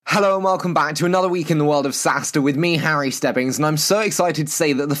Hello and welcome back to another week in the world of SaaStr with me, Harry Stebbings, and I'm so excited to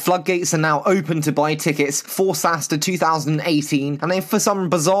say that the floodgates are now open to buy tickets for SaaStr 2018, and if for some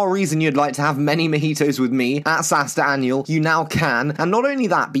bizarre reason you'd like to have many mojitos with me at SaaStr Annual, you now can, and not only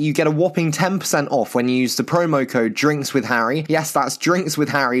that, but you get a whopping 10% off when you use the promo code DrinksWithHarry. Yes, that's Drinks with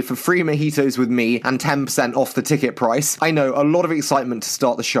Harry for free mojitos with me and 10% off the ticket price. I know, a lot of excitement to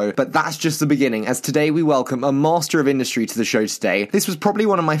start the show, but that's just the beginning, as today we welcome a master of industry to the show today. This was probably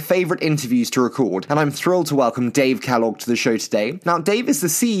one of my favourite interviews to record, and I'm thrilled to welcome Dave Kellogg to the show today. Now, Dave is the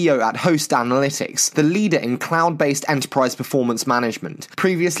CEO at Host Analytics, the leader in cloud-based enterprise performance management.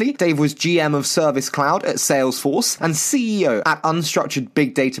 Previously, Dave was GM of Service Cloud at Salesforce and CEO at unstructured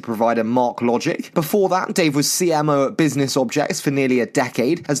big data provider MarkLogic. Before that, Dave was CMO at Business Objects for nearly a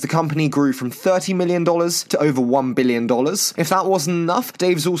decade, as the company grew from $30 million to over $1 billion. If that wasn't enough,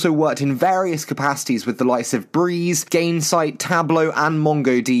 Dave's also worked in various capacities with the likes of Breeze, Gainsight, Tableau, and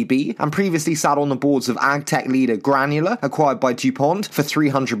MongoDB, and previously sat on the boards of agtech leader Granular, acquired by DuPont for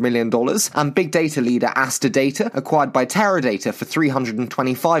 $300 million, and big data leader Asterdata, acquired by Teradata for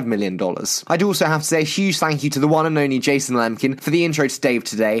 $325 million. I'd also have to say a huge thank you to the one and only Jason Lemkin for the intro to Dave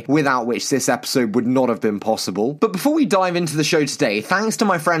today, without which this episode would not have been possible. But before we dive into the show today, thanks to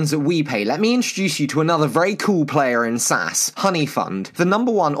my friends at WePay, let me introduce you to another very cool player in SaaS, Honeyfund, the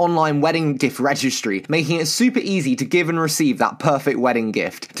 #1 online wedding gift registry, making it super easy to give and receive that perfect wedding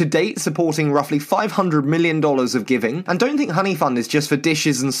gift. To date, supporting roughly $500 million of giving. And don't think Honeyfund is just for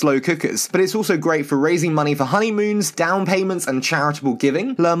dishes and slow cookers, but it's also great for raising money for honeymoons, down payments, and charitable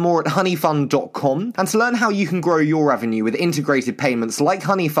giving. Learn more at honeyfund.com. And to learn how you can grow your revenue with integrated payments like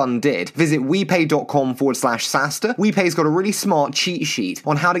Honeyfund did, visit wepay.com/SaaStr. WePay's got a really smart cheat sheet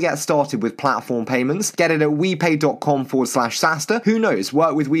on how to get started with platform payments. Get it at wepay.com/SaaStr. Who knows,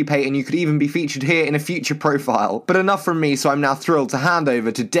 work with WePay and you could even be featured here in a future profile. But enough from me, so I'm now thrilled to hand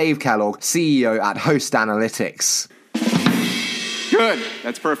over to Dave Kellogg, CEO at Host Analytics. Good.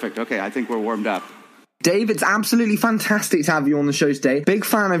 That's perfect. Okay, I think we're warmed up. Dave, it's absolutely fantastic to have you on the show today. Big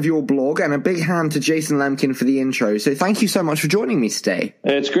fan of your blog, and a big hand to Jason Lemkin for the intro. So thank you so much for joining me today.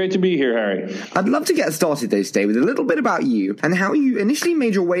 It's great to be here, Harry. I'd love to get started though today with a little bit about you and how you initially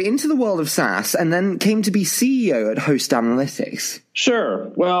made your way into the world of SaaS and then came to be CEO at Host Analytics.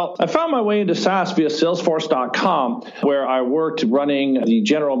 Sure. Well, I found my way into SaaS via Salesforce.com, where I worked running the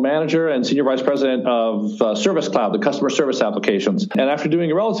general manager and senior vice president of Service Cloud, the customer service applications. And after doing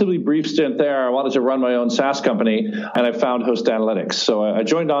a relatively brief stint there, I wanted to run my own SaaS company, and I found Host Analytics. So I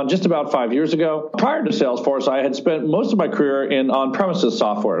joined on just about 5 years ago. Prior to Salesforce, I had spent most of my career in on-premises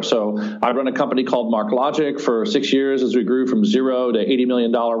software. So I run a company called MarkLogic for 6 years as we grew from $0 to $80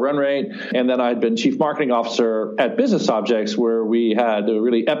 million run rate. And then I had been chief marketing officer at Business Objects, where we had a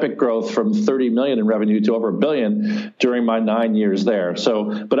really epic growth from $30 million in revenue to over $1 billion during my 9 years there.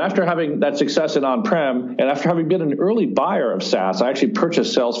 So, but after having that success in on-prem, and after having been an early buyer of SaaS, I actually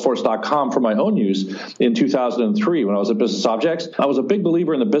purchased Salesforce.com for my own use in 2003 when I was at Business Objects. I was a big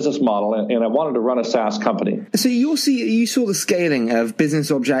believer in the business model, and I wanted to run a SaaS company. So you saw the scaling of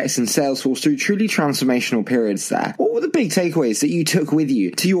Business Objects and Salesforce through truly transformational periods there. What were the big takeaways that you took with you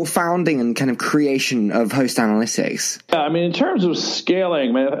to your founding and kind of creation of Host Analytics? Yeah, I mean, in terms of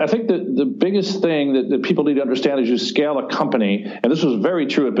scaling, man, I think that the biggest thing that people need to understand as you scale a company, and this was very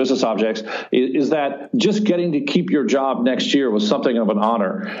true at Business Objects, is that just getting to keep your job next year was something of an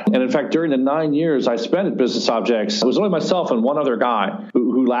honor. And in fact, during the 9 years I spent at Business Objects, it was only myself and one other guy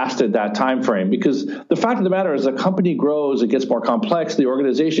who lasted that time frame. Because the fact of the matter is, the company grows, it gets more complex, the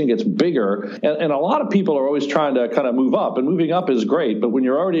organization gets bigger, and a lot of people are always trying to kind of move up, and moving up is great, but when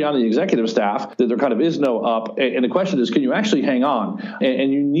you're already on the executive staff, there kind of is no up, and the question is, can you actually hang on?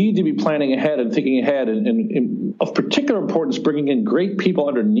 And you need to be planning ahead and thinking ahead, and of particular importance, bringing in great people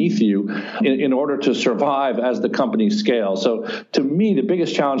underneath you in order to survive as the company scales. So to me, the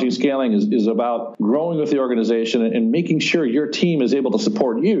biggest challenge in scaling is about growing with the organization and making sure your team is able to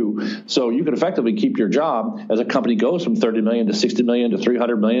support you so you can effectively keep your job as a company goes from 30 million to 60 million to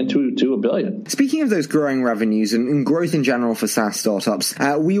 300 million to $1 billion. Speaking of those growing revenues and growth in general for SaaS startups,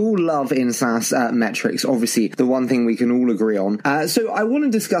 we all love in SaaS metrics, obviously the one thing we can all agree on. So I want to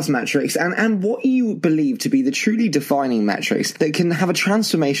discuss metrics and what you believe to be the truly defining metrics that can have a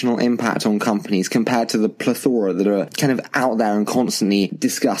transformational impact on companies compared to the plethora that are kind of out there and constantly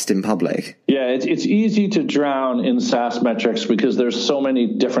discussed in public. Yeah, it's easy to drown in SaaS metrics because there's so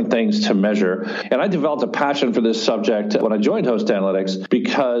many different things to measure. And I developed a passion for this subject when I joined Host Analytics,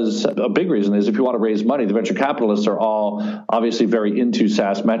 because a big reason is if you want to raise money, the venture capitalists are all obviously very into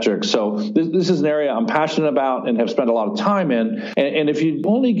SaaS metrics. So this is an area I'm passionate about and have spent a lot of time in. And if you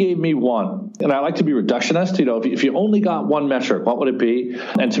only gave me one, and I like to be reductionist, if you only got one metric, what would it be?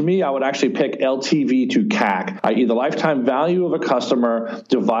 And to me, I would actually pick LTV to CAC, i.e. the lifetime value of a customer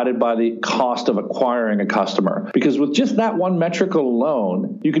divided by the cost of acquiring a customer. Because with just that one metric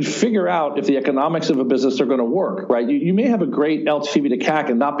alone, you can figure out if the economics of a business are going to work, right? You may have a great LTV to CAC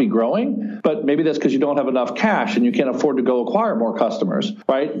and not be growing, but maybe that's because you don't have enough cash and you can't afford to go acquire more customers,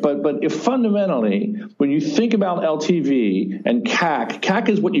 right? But if fundamentally, when you think about LTV and CAC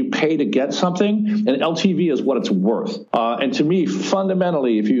is what you pay to get something, and LTV is what it's worth. And to me,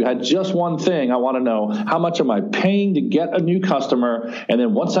 fundamentally, if you had just one thing, I want to know how much am I paying to get a new customer, and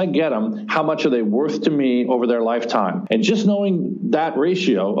then once I get them, how much are they worth to me over their lifetime? And just knowing that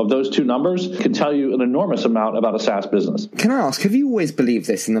ratio of those two numbers can tell you an enormous amount about a SaaS business. Can I ask, have you always believed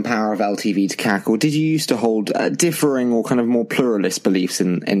this in the power of LTV to CAC, or did you used to hold differing or kind of more pluralist beliefs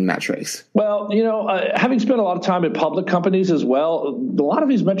in metrics? Well, having spent a lot of time at public companies as well, a lot of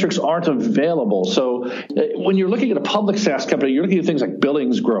these metrics aren't available. So when you're looking at a public SaaS company, you're looking at things like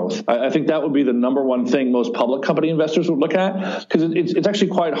billings growth. I think that would be the number one thing most public company investors would look at, because it's actually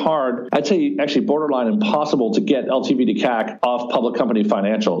quite hard. I'd say actually borderline impossible to get LTV to CAC off public company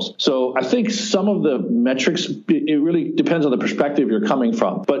financials. So I think some of the metrics, it really depends on the perspective you're coming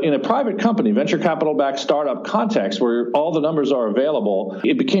from. But in a private company, venture capital-backed startup context where all the numbers are available,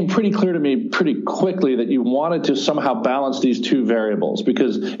 it became pretty clear to me pretty quickly that you wanted to somehow balance these two variables.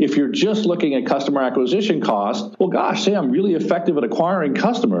 Because if you're just looking at customer acquisition cost, well, gosh, say I'm really effective at acquiring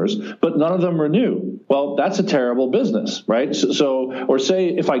customers, but none of them renew. Well, that's a terrible business, right? So, or say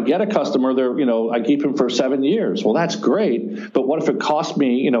if I get a customer, I keep him for 7 years. Well, that's great. But what if it costs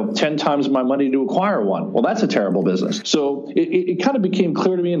me, 10 times my money to acquire one? Well, that's a terrible business. So it kind of became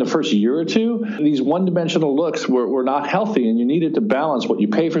clear to me in the first year or two, these one-dimensional looks were not healthy, and you needed to balance what you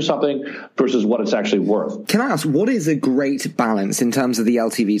pay for something versus what it's actually worth. Can I ask, what is a great balance in terms of the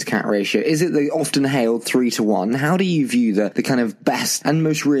LTV to CAC ratio? Is it the often hailed 3-to-1? How do you view the kind of best and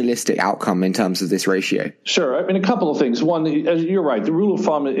most realistic outcome in terms of this ratio? Sure. I mean, a couple of things. One, you're right. The rule of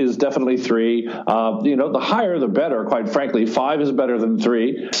thumb is definitely 3. The higher, the better, quite frankly. 5 is better than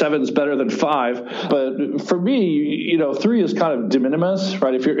 3. 7 is better than 5. But for me, 3 is kind of de minimis,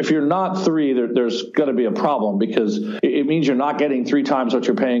 right? If you're not 3, there's going to be a problem, because it means you're not getting 3 times what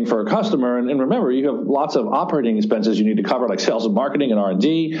you're paying for a customer. And remember, you have lots of operating expenses you need to cover, like sales and marketing and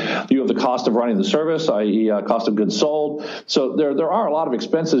R&D. You have the cost of running the service, i.e. Cost of goods sold. So there are a lot of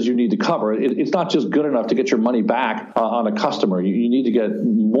expenses you need to cover. It's not just good enough to get your money back on a customer. You need to get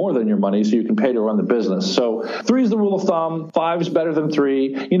more than your money so you can pay to run the business. So 3 is the rule of thumb. 5 is better than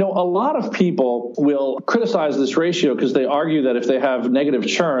 3. A lot of people will criticize this ratio because they argue that if they have negative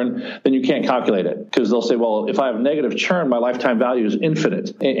churn, then you can't calculate it, because they'll say, well, if I have negative churn, my lifetime value is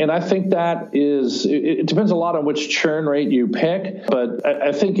infinite. And I think that it depends a lot on which churn rate you pick, but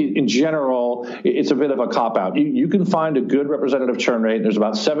I think in general, it's a bit of a cop-out. You can find a good representative churn rate. There's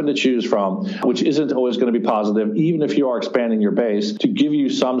about 7 to choose from, which isn't always going to be positive, even if you are expanding your base, to give you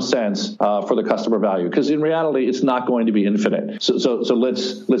some sense for the customer value. Because in reality, it's not going to be infinite. So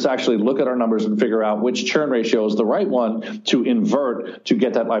let's actually look at our numbers and figure out which churn ratio is the right one to invert to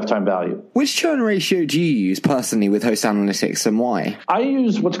get that lifetime value. Which churn ratio do you use personally with Host Analytics, and why? I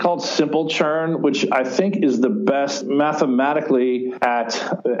use what's called simple churn, which I think is the best mathematically at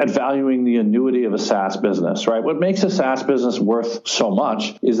valuing the annuity of a SaaS business, right? What makes a SaaS business worth so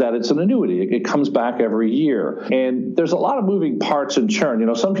much is that it's an annuity. It comes back every year. And there's a lot of moving parts in churn.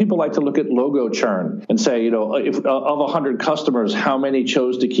 Some people like to look at logo churn and say, if of 100 customers, how many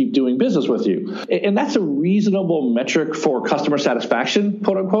chose to keep doing business with you? And that's a reasonable metric for customer satisfaction,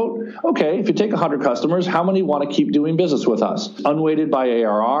 quote unquote. Okay, if you take 100 customers, how many want to keep doing business with us? Unweighted by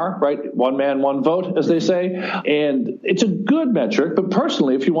ARR, right? One man, one vote, as they say. And it's a good metric, but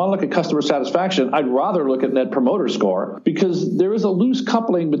personally, if you want to look at customer satisfaction, I'd rather look at Net Promoter Score, because there is a loose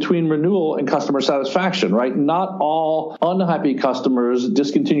coupling between renewal and customer satisfaction, right? Not all unhappy customers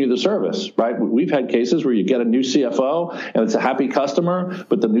discontinue the service, right? We've had cases where you get a new CFO and it's a happy customer,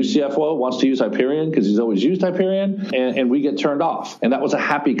 but the new CFO wants to use Hyperion because he's always used Hyperion, and we get turned off. And that was a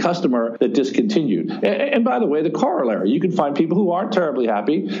happy customer that discontinued. And by the way, the corollary, you can find people who aren't terribly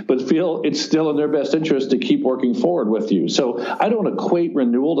happy, but feel it's still in their best interest to keep working forward with you. So I don't equate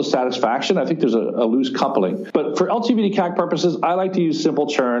renewal to satisfaction. I think there's a loose coupling. But for LTV to CAC purposes, I like to use simple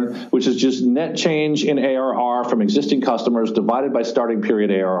churn, which is just net net change in ARR from existing customers divided by starting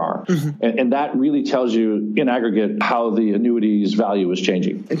period ARR. And that really tells you in aggregate how the annuity's value is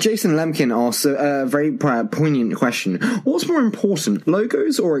changing. Jason Lemkin asks a very poignant question. What's more important,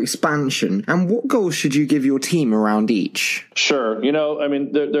 logos or expansion? And what goals should you give your team around each? Sure.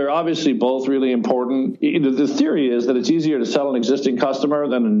 They're obviously both really important. The theory is that it's easier to sell an existing customer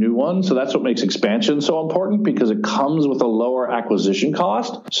than a new one. So that's what makes expansion so important, because it comes with a lower acquisition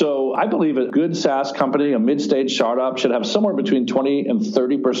cost. So I believe a good SaaS company, a mid-stage startup, should have somewhere between 20 and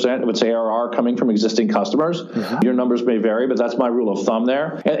 30% of its ARR coming from existing customers. Your numbers may vary, but that's my rule of thumb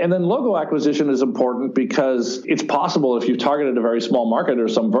there. And then logo acquisition is important because it's possible if you've targeted a very small market or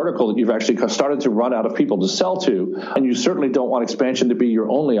some vertical that you've actually started to run out of people to sell to, and you certainly don't want expansion to be your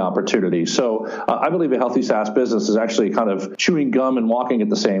only opportunity. So I believe a healthy SaaS business is actually kind of chewing gum and walking at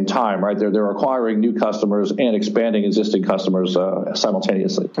the same time, right? They're acquiring new customers and expanding existing customers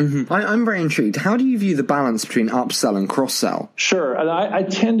simultaneously. I'm very intrigued. How do you view the balance between upsell and cross-sell? Sure. And I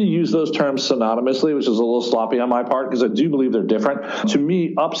tend to use those terms synonymously, which is a little sloppy on my part because I do believe they're different. To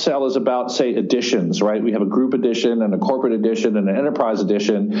me, upsell is about, say, editions, right? We have a group edition and a corporate edition and an enterprise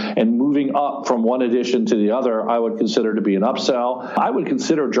edition, and moving up from one edition to the other, I would consider to be an upsell. I would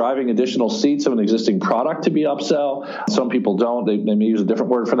consider driving additional seats of an existing product to be upsell. Some people don't. They may use a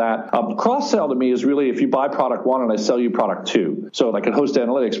different word for that. Cross-sell to me is really if you buy product one and I sell you product two. So like at Host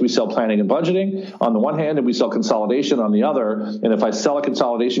Analytics, we sell planning and budgeting on the one hand, and we sell consolidation on the other. And if I sell a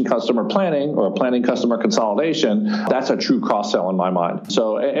consolidation customer planning or a planning customer consolidation, that's a true cross-sell in my mind.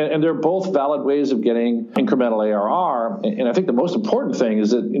 So, and they're both valid ways of getting incremental ARR. And I think the most important thing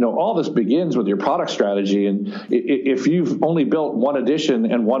is that, all this begins with your product strategy. And if you've only built one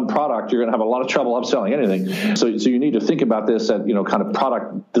edition and one product, you're going to have a lot of trouble upselling anything. So you need to think about this at, kind of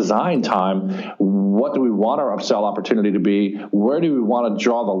product design time. What do we want our upsell opportunity to be? Where do we want to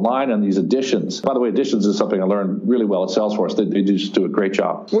draw the line on these additions? By the way, additions is something I learned really well at Salesforce. They just do a great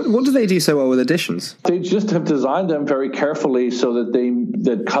job. What do they do so well with additions? They just have designed them very carefully so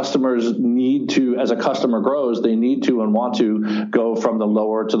that customers need to, as a customer grows, they need to and want to go from the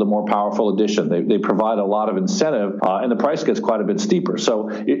lower to the more powerful edition. They provide a lot of incentive, and the price gets quite a bit steeper. So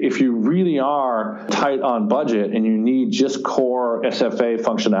if you really are tight on budget and you need just core SFA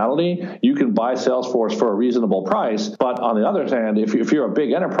functionality, you can buy Salesforce for a reasonable price. But on the other hand, if you're a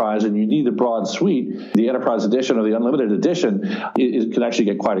big enterprise and you need the broad suite, the enterprise edition or the unlimited edition, it can actually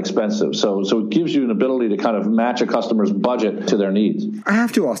get quite expensive. So it gives you an ability to kind of match a customer's budget to their needs. I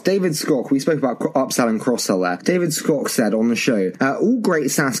have to ask, David Skok, we spoke about upsell and cross-sell there. David Skok said on the show, all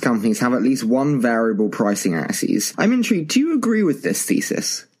great SaaS companies have at least one variable pricing axis. I'm intrigued, do you agree with this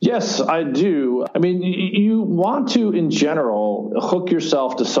thesis? Yes, I do. You want to, in general, hook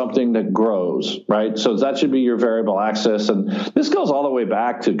yourself to something that grows, right? So that should be your variable axis. And this goes all the way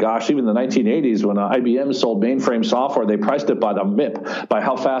back to, even the 1980s when IBM sold mainframe software. They priced it by the MIP, by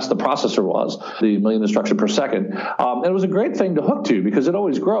how fast the processor was, the million instruction per second. And it was a great thing to hook to because it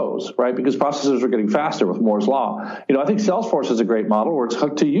always grows, right? Because processors are getting faster with Moore's Law. I think Salesforce is a great model where it's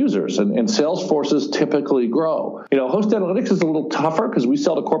hooked to users, and Salesforces typically grow. Host Analytics is a little tougher because we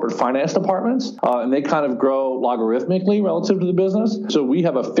sell to corporate finance departments, and they kind of grow logarithmically relative to the business. So we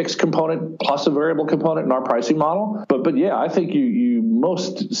have a fixed component plus a variable component in our pricing model. But yeah, I think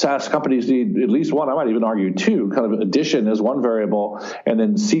most SaaS companies need at least one, I might even argue two, kind of addition as one variable and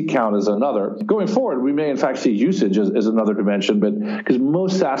then seat count as another. Going forward, we may in fact see usage as another dimension, but because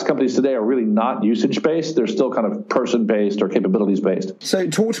most SaaS companies today are really not usage-based, they're still kind of person-based or capabilities-based. So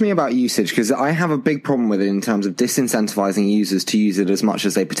talk to me about usage, because I have a big problem with it in terms of disincentivizing users to use it as much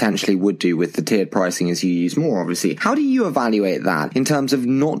as they potentially would do with the tiered pricing as you use more, obviously. How do you evaluate that in terms of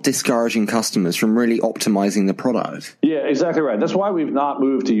not discouraging customers from really optimizing the product? Yeah, exactly right. That's why we've not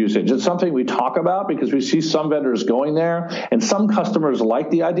moved to usage. It's something we talk about because we see some vendors going there, and some customers like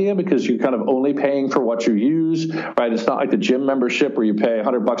the idea because you're kind of only paying for what you use, right? It's not like the gym membership where you pay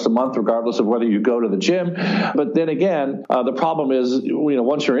 $100 a month regardless of whether you go to the gym. But then again, the problem is,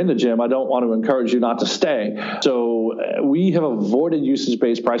 once you're in the gym, I don't want to encourage you not to stay. So we have avoided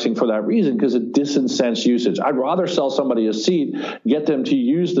usage-based pricing for that reason because it disincents usage. I'd rather sell somebody a seat, get them to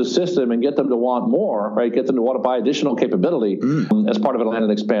use the system and get them to want more, right? Get them to want to buy additional capability as part of a land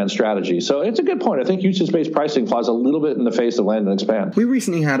and expand strategy. So it's a good point. I think usage-based pricing flies a little bit in the face of land and expand. We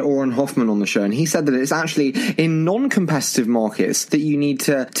recently had Oren Hoffman on the show, and he said that it's actually in non-competitive markets that you need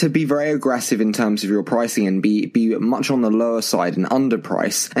to be very aggressive in terms of your pricing and be much on the lower side and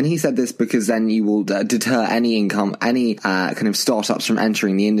underprice. And he said this because then you will deter any kind of startups from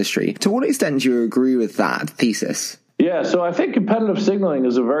entering the industry. To what extent do you agree with that thesis? Yeah, so I think competitive signaling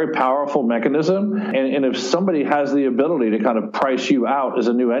is a very powerful mechanism. And if somebody has the ability to kind of price you out as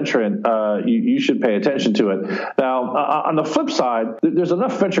a new entrant, you should pay attention to it. Now, on the flip side, there's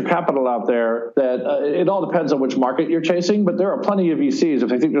enough venture capital out there that it all depends on which market you're chasing, but there are plenty of VCs, if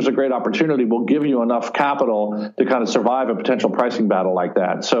they think there's a great opportunity, will give you enough capital to kind of survive a potential pricing battle like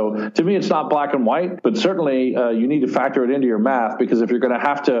that. So to me, it's not black and white, but certainly you need to factor it into your math, because if you're going to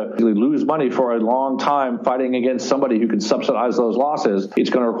have to lose money for a long time fighting against somebody who can subsidize those losses, it's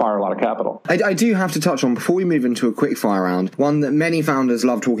going to require a lot of capital. I do have to touch on, before we move into a quick fire round, one that many founders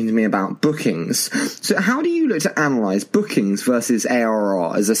love talking to me about: bookings. So how do you look to analyze bookings versus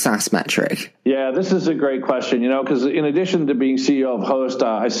ARR as a SaaS metric? Yeah, this is a great question, because in addition to being CEO of Host,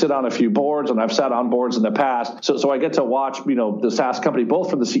 I sit on a few boards, and I've sat on boards in the past. So I get to watch, the SaaS company, both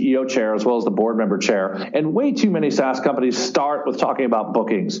from the CEO chair as well as the board member chair. And way too many SaaS companies start with talking about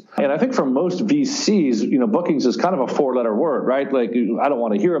bookings. And I think for most VCs, bookings is kind of a four-letter word, right? Like, I don't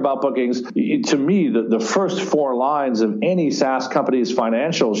want to hear about bookings. To me, the first four lines of any SaaS company's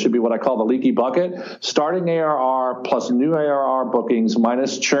financials should be what I call the leaky bucket: starting ARR plus new ARR bookings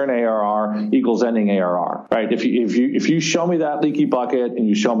minus churn ARR equals ending ARR, right? If you show me that leaky bucket and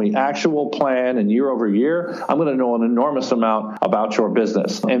you show me actual plan and year over year, I'm going to know an enormous amount about your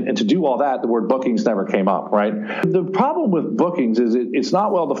business. And to do all that, the word bookings never came up, right? The problem with bookings is it's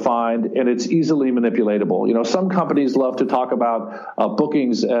not well defined and it's easily manipulatable. Some companies love to talk about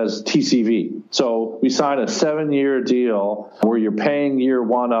bookings as TCV. So we sign a 7-year deal where you're paying year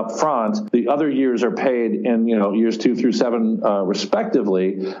one up front. The other years are paid in, years 2 through 7,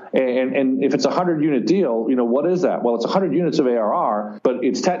 respectively. And if it's a 100-unit deal, what is that? Well, it's 100 units of ARR, but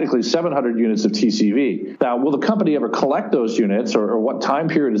it's technically 700 units of TCV. Now, will the company ever collect those units, or what time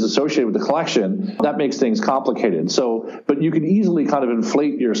period is associated with the collection? That makes things complicated. But you can easily kind of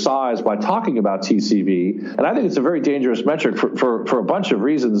inflate your size by talking about TCV. And I think it's a very dangerous metric for a bunch of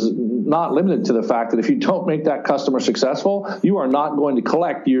reasons, not limited to the fact that if you don't make that customer successful, you are not going to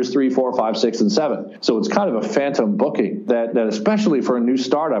collect years 3, 4, 5, 6, and 7. So it's kind of a phantom booking that especially for a new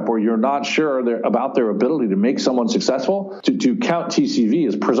startup where you're not sure about their ability to make someone successful, to count TCV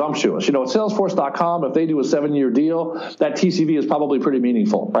is presumptuous. At Salesforce.com, if they do a 7-year deal, that TCV is probably pretty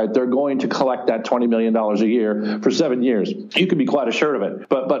meaningful, right? They're going to collect that $20 million a year for 7 years. You can be quite assured of it.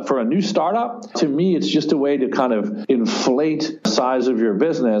 But for a new startup, to me, it's just a way to kind of inflate the size of your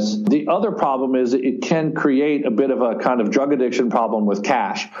business. The other problem is it can create a bit of a kind of drug addiction problem with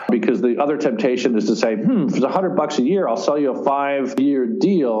cash, because the other temptation is to say, if it's $100 a year, I'll sell you a 5-year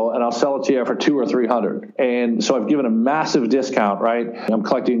deal and I'll sell it to you for $200 or $300. And so I've given a massive discount, right? I'm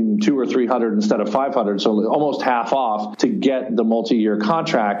collecting $200 or $300 instead of $500, so almost half off to get the multi-year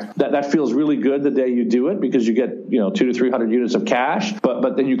contract. That feels really good the day you do it, because you get 200 to 300 units of cash,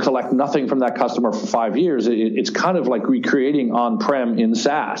 but then you collect nothing from that customer for 5 years. It's kind of like recreating on-prem in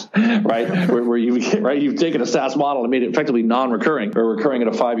SaaS, right? where you've taken a SaaS model and made it effectively non-recurring or recurring at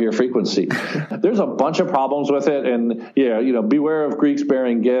a 5-year frequency. There's a bunch of problems with it, and beware of Greeks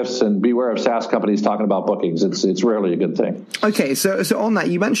bearing gifts, and beware of SaaS companies talking about bookings. It's rarely a good thing. Okay, so on that,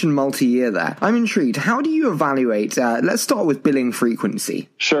 you mentioned multi-year there. I'm intrigued. How do you evaluate? Let's start with billing frequency.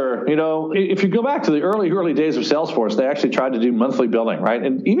 Sure. If you go back to the early days of Salesforce, they actually tried to do monthly billing, right?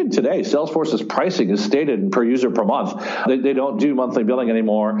 And even today, Salesforce's pricing is stated in per user per month. They don't do monthly billing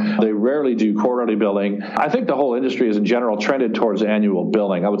anymore. They rarely do quarterly billing. I think the whole industry is in general trended towards annual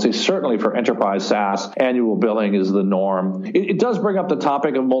billing. I would say certainly for enterprise SaaS, annual billing is the norm. It does bring up the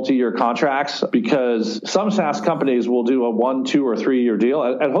topic of multi-year contracts, because some SaaS companies will do a 1, 2, or 3-year deal.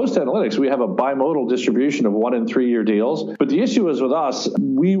 At Host Analytics, we have a bimodal distribution of 1 and 3-year deals. But the issue is with us,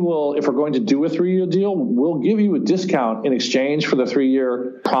 we will, if we're going to do a 3-year deal, we'll give you a discount in exchange for the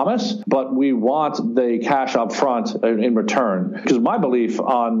 3-year promise, but we want the cash up front in return. Because my belief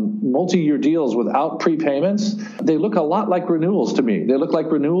on multi-year deals without prepayments, they look a lot like renewals to me. They look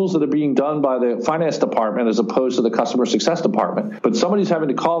like renewals that are being done by the finance department as opposed to the customer success department. But somebody's having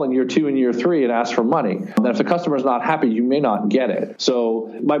to call in year 2 and year 3 and ask for money. And if the customer's not happy, you may not get it.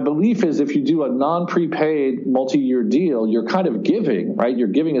 So my belief is if you do a non-prepaid multi-year deal, you're kind of giving, right? You're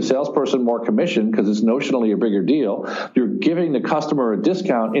giving a salesperson more commission because it's notionally a bigger deal. You're giving the customer a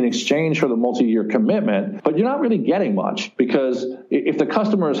discount in exchange for the multi-year commitment, but you're not really getting much, because if the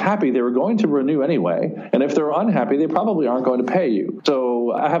customer is happy, they were going to renew anyway. And if they're unhappy, they probably aren't going to pay you. So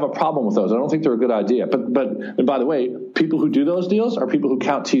so I have a problem with those. I don't think they're a good idea. But and by the way, people who do those deals are people who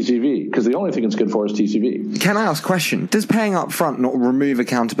count TCV, because the only thing it's good for is TCV. Can I ask a question? Does paying up front not remove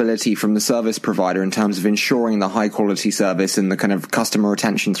accountability from the service provider in terms of ensuring the high quality service and the kind of customer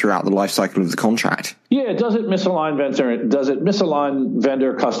retention throughout the life cycle of the contract? Yeah, does it misalign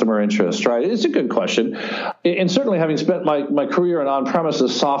vendor customer interest, right? It's a good question. And certainly having spent my career in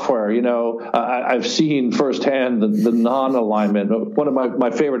on-premises software, I've seen firsthand the non-alignment. One of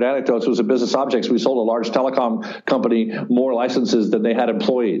my favorite anecdotes was at Business Objects. We sold a large telecom company more licenses than they had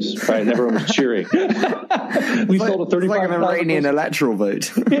employees, right? And everyone was cheering. We sold a 35,000. It's like an Iranian electoral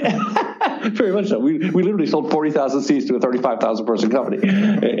vote. Yeah, very much so. We literally sold 40,000 seats to a 35,000 person company.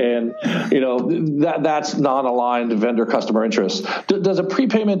 And, that's non-aligned vendor customer interest. Does a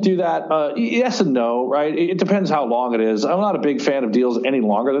prepayment do that? Yes and no, right? It depends how long it is. I'm not a big fan of deals any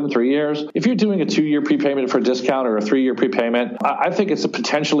longer than 3 years. If you're doing a 2-year prepayment for a discount or a 3-year prepayment, I think it's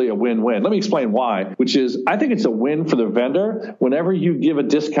potentially a win-win. Let me explain why, which is I think it's a win for the vendor whenever you give a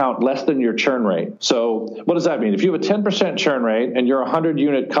discount less than your churn rate. So what does that mean? If you have a 10% churn rate and you're a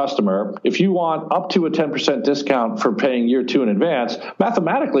 100-unit customer, if you want up to a 10% discount for paying year 2 in advance,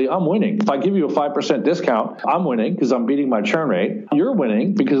 mathematically, I'm winning. If I give you a 5% discount, I'm winning because I'm beating my churn rate. You're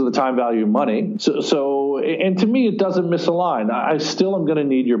winning because of the time value of money. So and to me, it doesn't misalign. I still am going to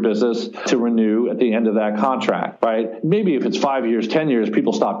need your business to renew at the end of that contract, right? Maybe if it's 5 years, 10 years,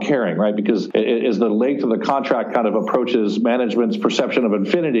 people stop caring, right? Because as the length of the contract kind of approaches management's perception of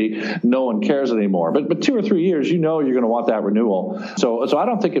infinity, no one cares anymore. But 2 or 3 years, you're going to want that renewal. So I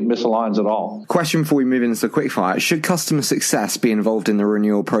don't think it misaligns at all. Question before we move into the quickfire. Should customer success be involved in the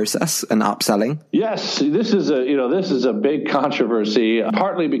renewal process and upselling? Yes, this is a big controversy,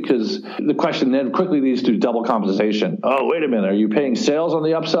 partly because the question then quickly leads to double compensation. Oh, wait a minute. Are you paying sales on the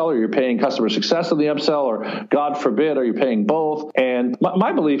upsell, or you're paying customer success on the upsell, or God forbid, are you paying both? And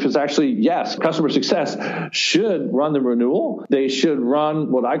my belief is actually, yes, customer success should run the renewal. They should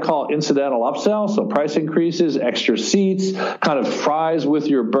run what I call incidental upsell, so price increases, extra seats, kind of fries with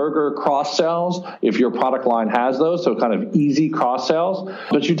your burger cross-sells, if your product line has those, so kind of easy cross-sells.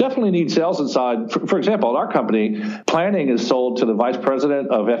 But you definitely need sales inside. For example, at our company, planning is sold to the vice president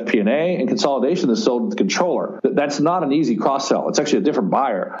of FP&A, and consolidation is sold to the controller. That's not an easy cross-sell. It's actually a different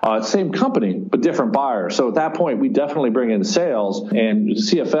buyer. Same company, but different buyer. So at that point, we definitely bring in sales, and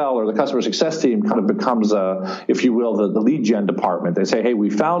CFL or the customer success team kind of becomes, if you will, the lead gen department. They say, hey, we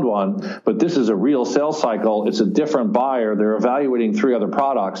found one, but this is a real sales cycle. It's a different buyer. They're evaluating 3 other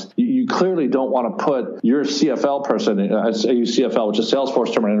products. You clearly don't want to put your CFL person, I use CFL, which is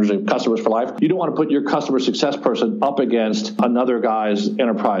Salesforce terminology, customers for life. You don't want to put your customer success person up against another guy's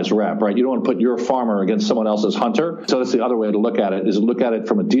enterprise rep, right? You don't want to put your farmer against someone else's hunter. So that's the other way to look at it, is look at it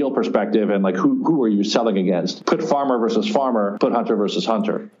from a deal perspective and like who are you selling against? Put farmer versus farmer, put hunter versus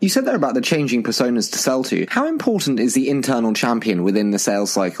hunter. You said there about the changing personas to sell to. How important is the internal champion within the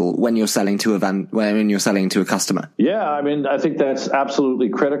sales cycle when you're selling to a customer? Yeah, I think that's absolutely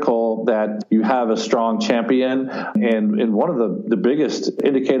critical that you have a strong champion. And one of the biggest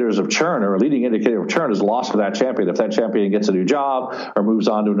indicators of churn, or a leading indicator of churn, is loss of that champion. If that champion gets a new job or moves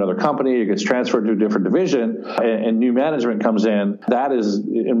on to another company or gets transferred to a different division and new management comes in, that is,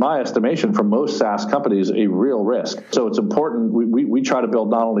 in my estimation, for most SaaS companies, a real risk. So it's important. We try to build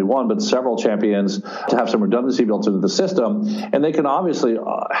not only one, but several champions to have some redundancy built into the system. And they can obviously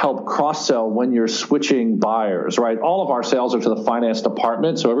help cross-sell when you're switching buyers, right? All of our sales are to the finance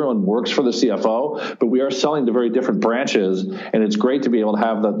department, so everyone works for the CFO, but we are selling to very different branches. And it's great to be able to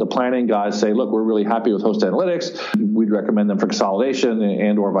have the planning guys say, look, we're really happy with Host Analytics. We'd recommend them for consolidation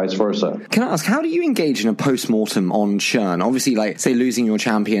and or vice versa. Can I ask, how do you engage in a post-mortem on churn? Obviously, like, say, losing your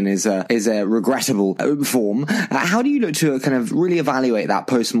champion is a regrettable form. How do you look to kind of really evaluate that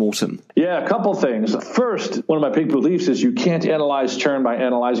post-mortem? Yeah, a couple things. First, one of my big beliefs is you can't analyze churn by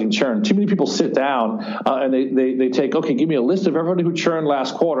analyzing churn. Too many people sit down and they take, okay, give me a list of everybody who churned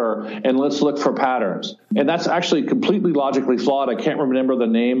last quarter and let's look for patterns. And that's actually completely logically flawed. I can't remember the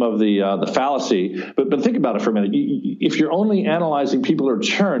name of the fallacy, but think about it for a minute. If you're only analyzing people who are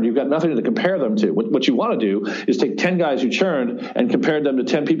churned, you've got nothing to compare them to. What you want to do is take 10 guys who churned and compare them to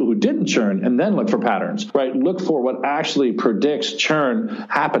 10 people who didn't churn, and then look for patterns, right? Look for what actually predicts churn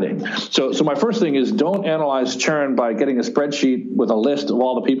happening. So my first thing is don't analyze churn by getting a spreadsheet with a list of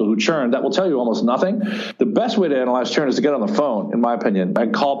all the people who churn. That will tell you almost nothing. The best way to analyze churn is to get on the phone, in my opinion,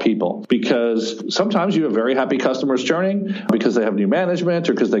 and call people, because sometimes you have very happy customers churning because they have new management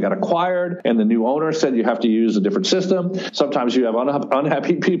or because they got acquired and the new owner said you have to use a different system. Sometimes you have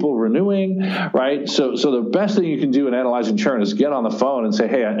unhappy people renewing, right? So the best thing you can do in analyzing churn is get on the phone and say,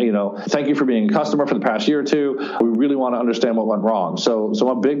 hey, thank you for being a customer for the past year or two. We really want to understand what went wrong. So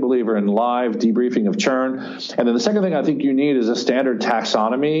I'm a big believer in live debriefing of churn. And then the second thing I think you need is a standard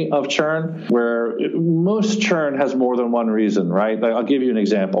taxonomy of churn, where most churn has more than one reason, right? I'll give you an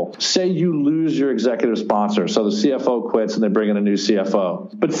example. Say you lose your executive sponsor. So the CFO quits and they bring in a new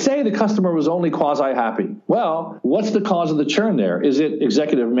CFO. But say the customer was only quasi-happy. Well, what's the cause of the churn there? Is it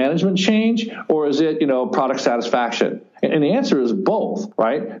executive management change, or is it, product satisfaction? And the answer is both,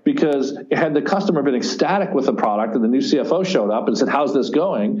 right? Because had the customer been ecstatic with the product and the new CFO showed up and said, how's this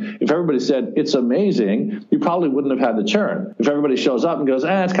going? If everybody said, it's amazing, you probably wouldn't have had the churn. If everybody shows up and goes,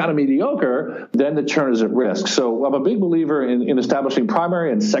 it's kind of mediocre, then the churn is at risk. So I'm a big believer in establishing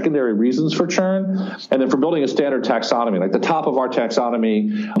primary and secondary reasons for churn. And then for building a standard taxonomy, like the top of our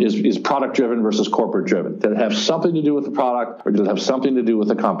taxonomy is product-driven versus corporate-driven. Did it have something to do with the product, or did it have something to do with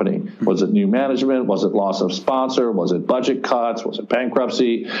the company? Was it new management? Was it loss of sponsor? Was it budget cuts? Was it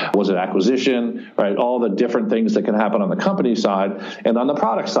bankruptcy? Was it acquisition? Right? All the different things that can happen on the company side. And on the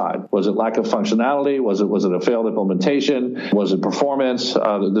product side, was it lack of functionality? Was it a failed implementation? Was it performance?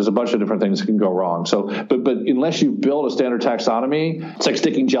 There's a bunch of different things that can go wrong. So, but unless you build a standard taxonomy, it's like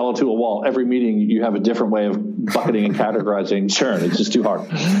sticking Jell-O to a wall. Every meeting you have a different way of bucketing and categorizing churn. It's just too hard.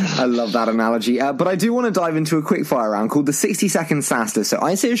 I love that analogy. But I do want to dive into a quick fire round called the 60-second SaaStr. So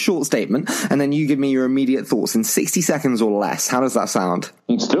I say a short statement, and then you give me your immediate thoughts in 60 seconds or less. How does that sound?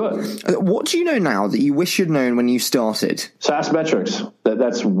 Let's do it. What do you know now that you wish you'd known when you started? SaaS metrics.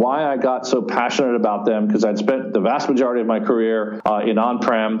 That's why I got so passionate about them, because I'd spent the vast majority of my career in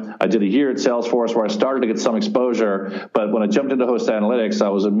on-prem. I did a year at Salesforce where I started to get some exposure, but when I jumped into host analytics, I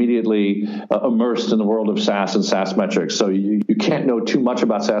was immediately immersed in the world of SaaS and SaaS metrics. So you can't know too much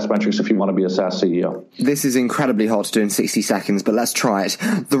about SaaS metrics if you want to be a SaaS CEO. This is incredibly hard to do in 60 seconds, but let's try it.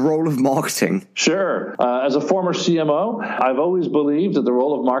 The role of marketing. Sure. As a former CMO, I've always believed that the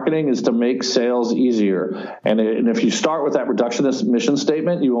role of marketing is to make sales easier. And if you start with that reductionist mission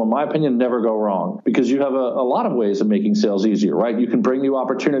statement, you will, in my opinion, never go wrong, because you have a lot of ways of making sales easier, right? You can bring new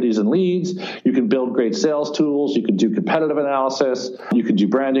opportunities and leads. You can build great sales tools. You can do competitive analysis. You can do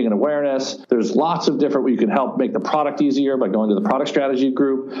branding and awareness. There's lots of different ways you can help make the product easier by going to the product strategy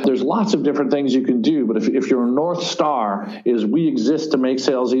group. There's lots of different things you can do. But if your North Star is we exist to make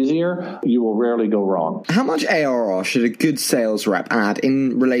sales easier, you will rarely go wrong. How much ARR should a good sales rep add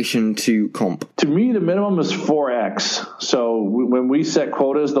in relation to comp? To me, the minimum is 4x. So when we set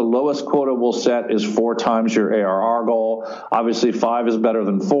quotas, the lowest quota we'll set is 4 times your ARR goal. Obviously, 5 is better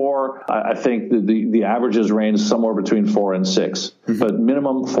than 4. I think the averages range somewhere between 4 and 6, but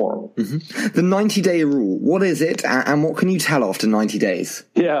minimum 4. The 90-day rule, what is it, and what can you tell after 90 days?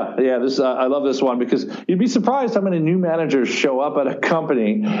 Yeah. This I love this one, because you'd be surprised how many new managers show up at a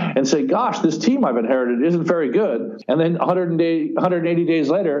company and say, gosh, this team I've inherited isn't very good. And then 180 days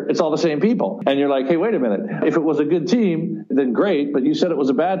later, it's all the same people. And you're like, hey, wait a minute. If it was a good team, then great. But you said it was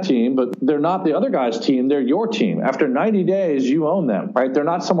a bad team, but they're not the other guy's team. They're your team. After 90 days, you own them, right? They're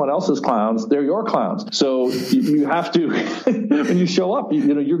not someone else's clowns. They're your clowns. So you have to, when you show up,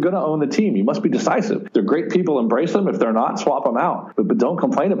 you're going to own the team. You must be decisive. They're great people. Embrace them. If they're not, swap them out. But don't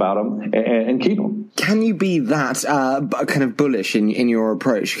complain about them and keep them. Can you be that kind of bullish in your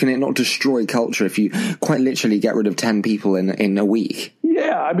approach? Can it not destroy culture if you quite literally get rid of 10 people in a week?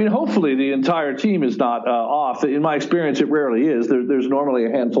 Yeah, I mean, hopefully the entire team is not off. In my experience, it rarely is. There's normally a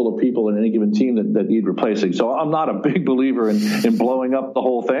handful of people in any given team that need replacing. So I'm not a big believer in blowing up the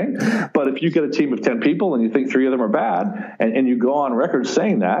whole thing. But if you get a team of 10 people and you think 3 of them are bad, and you go on record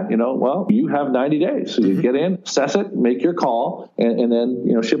saying that, well, you have 90 days. So you get in, assess it, make your call, and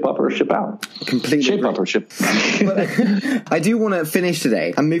then, ship up or ship out. Completely. Shape up or ship. But I do want to finish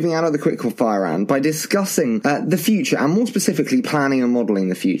today. I'm moving out of the quick fire round by discussing the future, and more specifically planning and modeling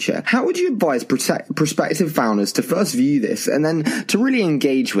the future. How would you advise prospective founders to first view this and then to really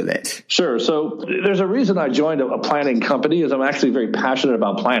engage with it? Sure. So there's a reason I joined a planning company, is I'm actually very passionate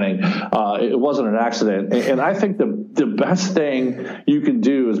about planning. It wasn't an accident. And I think the best thing you can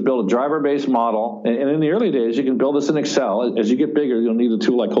do is build a driver-based model. And in the early days, you can build this in Excel. As you get bigger, you'll need a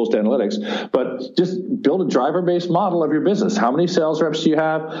tool like Host Analytics. But But just build a driver-based model of your business. How many sales reps do you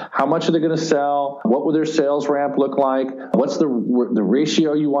have? How much are they going to sell? What will their sales ramp look like? What's the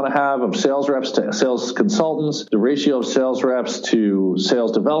ratio you want to have of sales reps to sales consultants, the ratio of sales reps to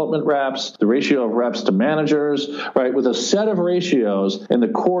sales development reps, the ratio of reps to managers, right? With a set of ratios, and the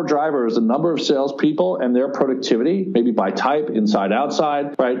core driver is the number of salespeople and their productivity, maybe by type, inside,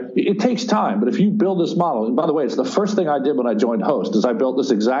 outside, right? It takes time, but if you build this model, and by the way, it's the first thing I did when I joined Host, is I built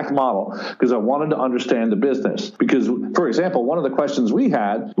this exact model because I wanted to understand the business. Because, for example, one of the questions we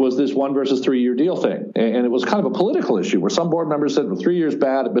had was this 1 versus 3 year deal thing. And it was kind of a political issue where some board members said, well, 3 years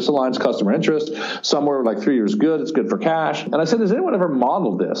bad, it misaligns customer interest. Some were like 3 years good, it's good for cash. And I said, has anyone ever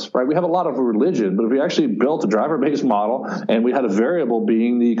modeled this, right? We have a lot of religion, but if we actually built a driver-based model and we had a variable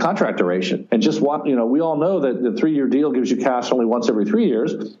being the contract duration, and just what, we all know that the 3 year deal gives you cash only once every 3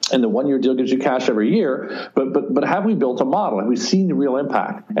 years, and the 1 year deal gives you cash every year. But have we built a model? Have we seen the real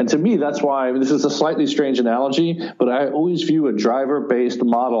impact? And to me, that's why this is a slightly strange analogy, but I always view a driver-based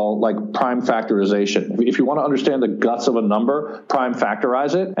model like prime factorization. If you want to understand the guts of a number, prime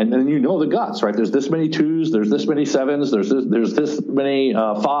factorize it, and then you know the guts, right? There's this many 2s, there's this many 7s, there's this many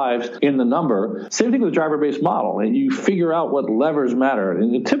 5s in the number. Same thing with a driver-based model, and you figure out what levers matter.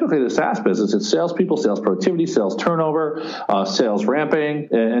 And typically the SaaS business, it's salespeople, sales productivity, sales turnover, sales ramping,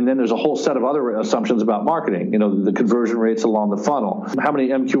 and then there's a whole set of other assumptions about marketing. The conversion rates along the funnel. How many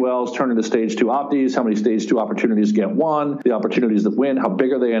MQLs turn into stage 2 opties? How many stage 2 opportunities get won? The opportunities that win, how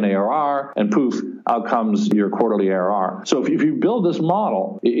big are they in ARR? And poof, out comes your quarterly ARR. So if you build this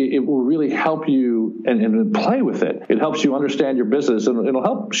model, it will really help you and play with it. It helps you understand your business, and it'll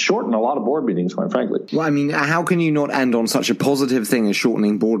help shorten a lot of board meetings, quite frankly. Well, I mean, how can you not end on such a positive thing as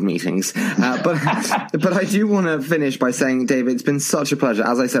shortening board meetings? But I do want to finish by saying, David, it's been such a pleasure.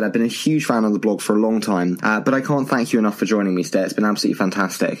 As I said, I've been a huge fan of the blog for a long time, but I can't thank you enough for joining me today. It's been absolutely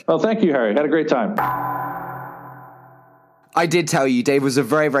fantastic. Well, thank you, Harry. Had a great time. I did tell you Dave was a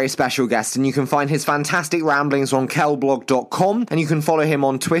very, very special guest, and you can find his fantastic ramblings on kellblog.com, and you can follow him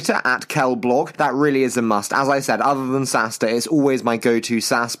on Twitter at kellblog. That really is a must. As I said, other than SaaStr, it's always my go-to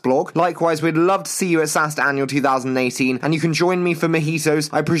SaaS blog. Likewise, we'd love to see you at SaaStr Annual 2018, and you can join me for mojitos,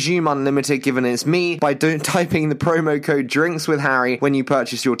 I presume unlimited given it's me, by typing the promo code DrinksWithHarry when you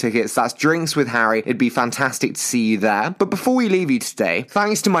purchase your tickets. That's Drinks with Harry. It'd be fantastic to see you there. But before we leave you today,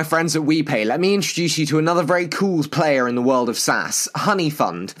 thanks to my friends at WePay, let me introduce you to another very cool player in the world of SaaS,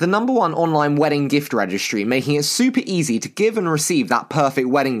 Honeyfund, the #1 online wedding gift registry, making it super easy to give and receive that perfect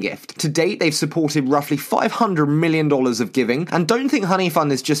wedding gift. To date, they've supported roughly $500 million of giving, and don't think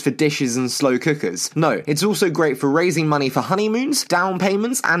Honeyfund is just for dishes and slow cookers. No, it's also great for raising money for honeymoons, down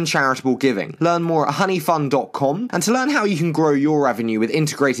payments, and charitable giving. Learn more at honeyfund.com, and to learn how you can grow your revenue with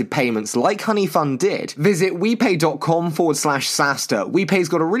integrated payments like Honeyfund did, visit wepay.com/SaaStr. WePay's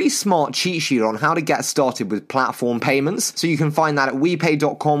got a really smart cheat sheet on how to get started with platform payments, so you can find that at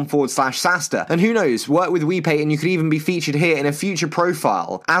wepay.com/SaaStr. And who knows, work with WePay and you could even be featured here in a future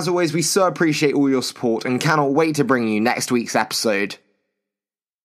profile. As always, we so appreciate all your support and cannot wait to bring you next week's episode.